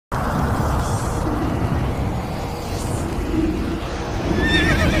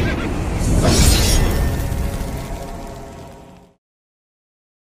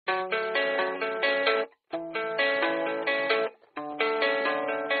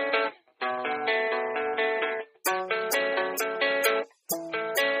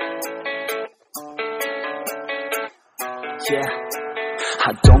Yeah,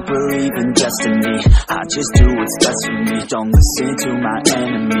 I don't believe in destiny, I just do what's best for me. Don't listen to my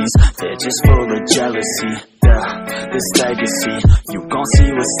enemies, they're just full of jealousy. Yeah, this legacy, you gon' see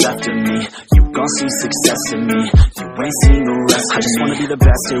what's left of me. You gon' see success in me, you ain't seen the rest of me. I just wanna be the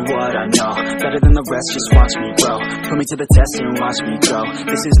best at what I know, better than the rest, just watch me grow. Put me to the test and watch me go.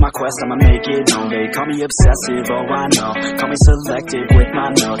 This is my quest, I'ma make it known. They call me obsessive, oh I know. Call me selective with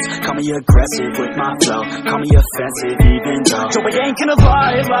my notes, call me aggressive with my flow, call me offensive even though so I ain't gonna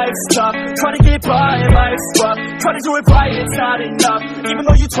lie, life's tough. Try to get by, life's rough. Try to do it right, it's not enough. Even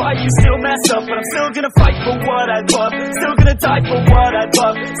though you try, you still mess up. But I'm still gonna fight for what I love, still gonna die for what I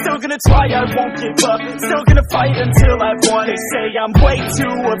love, still gonna try, I won't give up, still gonna fight until I've won. They say I'm way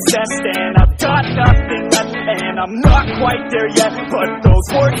too obsessed and I've got nothing left, and I'm not quite there yet, but those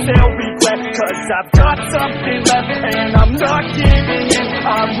words they'll regret, cause I've got something left and I'm not giving in.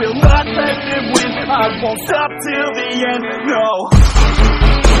 I will not let them win, I won't stop till the end, no.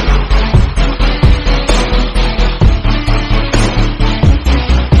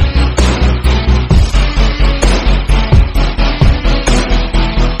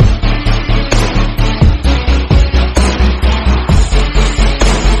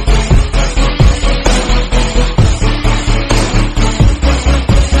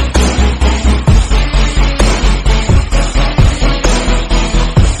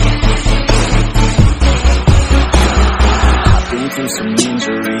 Some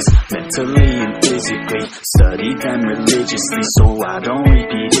injuries, mentally and physically. Study them religiously, so I don't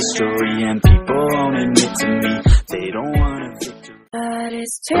repeat history. And people won't admit to me they don't want a victory. But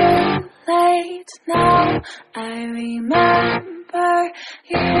it's too late now. I remember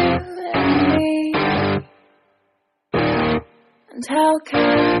you and me, and how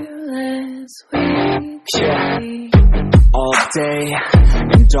careless we could be. All day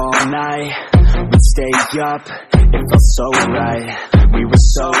and all night we'd stay up, it felt so right. We were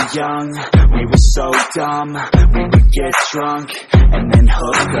so young, we were so dumb. We would get drunk and then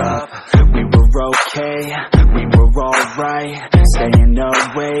hook up. We were okay, we were alright, staying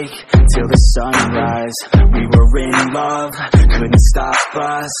awake till the sunrise. We were in love, couldn't stop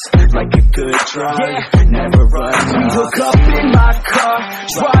us, like a good drug, never run out. We hook up in my car,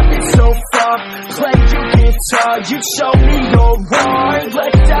 driving so far, play your guitar, you show me your heart,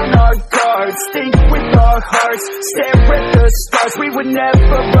 let down our guards, think with our hearts, stare at the stars. We were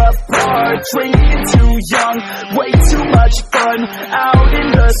never apart, drinking too young, way too much fun, out in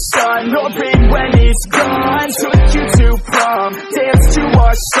the sun, hoping when it's gone. Took you to prom, dance to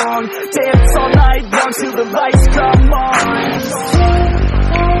our song, dance all night long till the lights come on.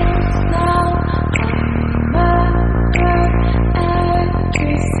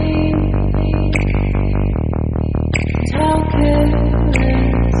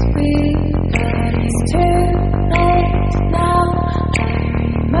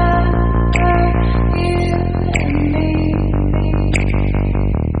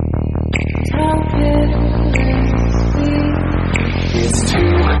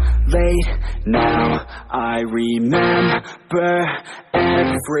 Now I remember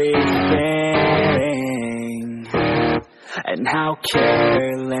everything, and how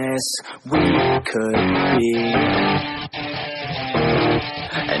careless we could be,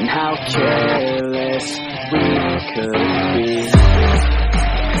 and how careless we could be,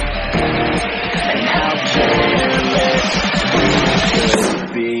 and how careless we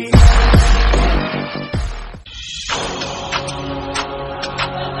could be.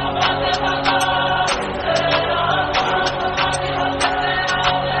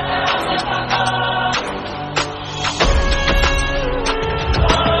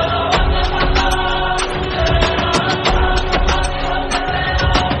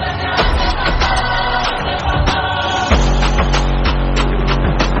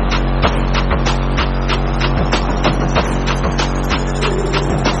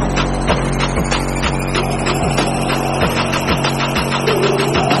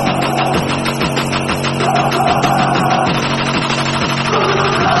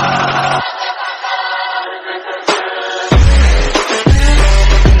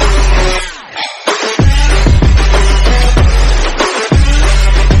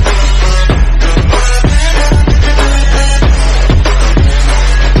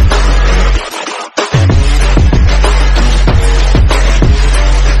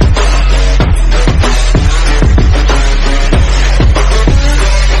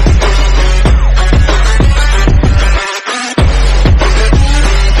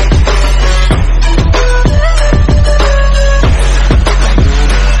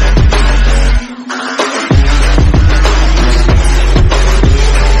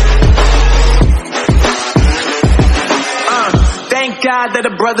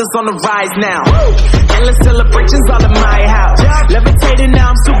 brothers on the rise now. Endless celebrations all in my house. Levitating now,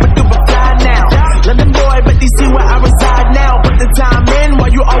 I'm super duper fly now. London boy, but they see where I reside now. Put the time in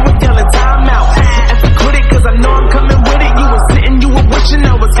while you always yelling time out. And for critic, cause I know I'm coming with it. You were sitting, you were wishing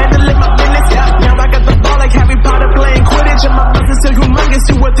I was handling my business. Now I got the ball like Harry Potter playing Quidditch. And my business is humongous,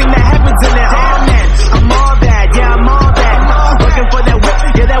 you would think that happens in it. Oh man, I'm all that, yeah, I'm all that. Looking for that whip,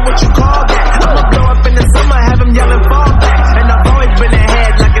 yeah, that what you call that. I'ma blow up in the summer, have them yelling fall back. And I've always been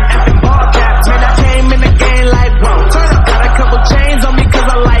ahead like an effing ball cap. Man, I came in the game like, whoa. Got a couple chains on me cause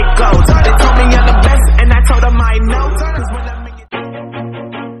I like gold. They told me I'm the best and I told them I know. Cause when I make it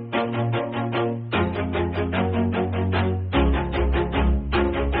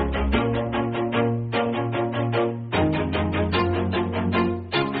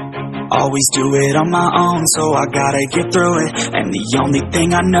always do it on my own, so I gotta get through it. And the only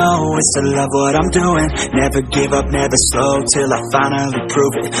thing I know is to love what I'm doing. Never give up, never slow, till I finally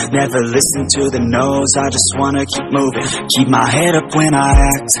prove it. Never listen to the no's, I just wanna keep moving. Keep my head up when I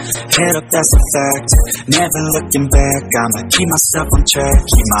act, head up, that's a fact. Never looking back, I'ma keep myself on track.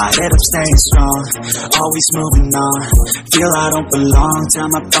 Keep my head up, staying strong, always moving on. Feel I don't belong, tell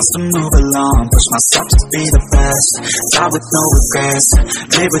my thoughts to move along. Push myself to be the best, fly with no regrets.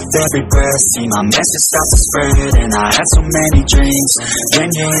 Live with every breath, see my message start to spread. And I had so many dreams, when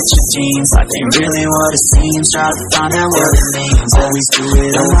you hit your teens, life ain't really what it seems. Try to find out what it means. Always do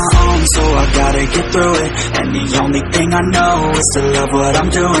it on my own, so I gotta get through it. And the only thing I know is to love what I'm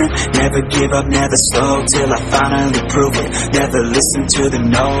doing. Never give up, never slow, till I finally prove it. Never listen to the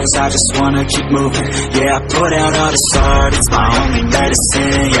no's, I just wanna keep moving. Yeah, I put out all this art, it's my only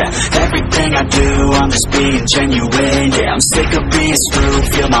medicine. Yeah, everything I do, I'm just being genuine. Yeah, I'm sick of being screwed,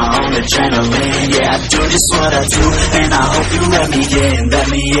 feel my own adrenaline. Yeah, I do just what I do, and I hope you let me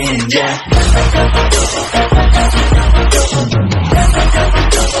in, yeah.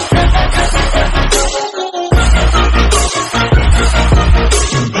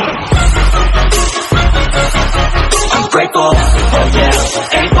 I'm grateful, oh yeah,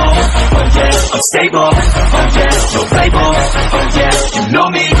 able, oh yeah, I'm stable, oh yeah, no label, oh yeah, you know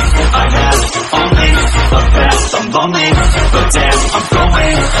me, I have only a path, I'm lonely, but damn, I'm going to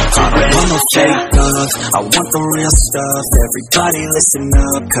it. I want no fake love, I want the real stuff. Everybody listen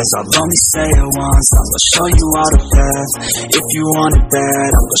up, cause I'll only say it once. I'm gonna show you all the path, if you want it bad.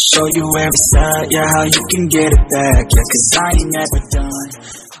 I'm gonna show you every side, yeah, how you can get it back. Yeah, cause I ain't never done.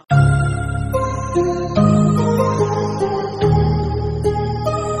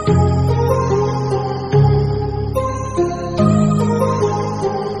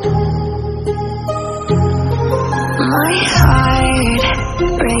 My heart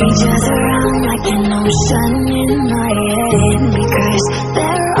rages around like an ocean in my head, because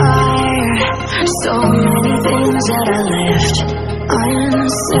there are so many things that I left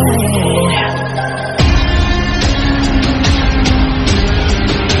unsaid.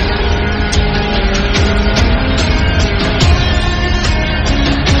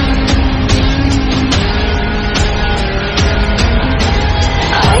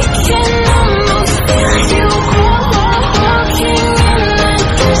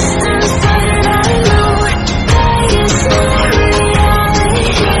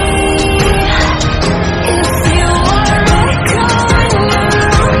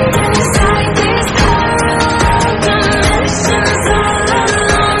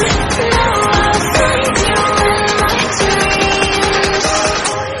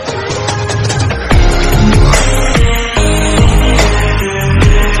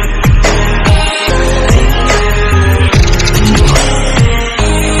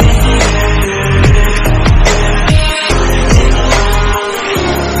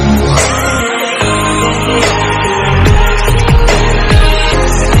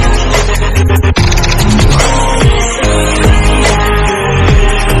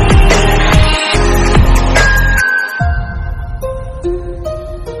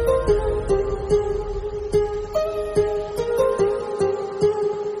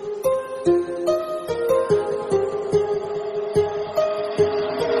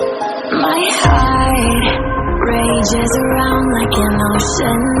 My heart rages around like an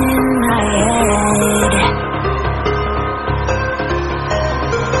ocean in my head.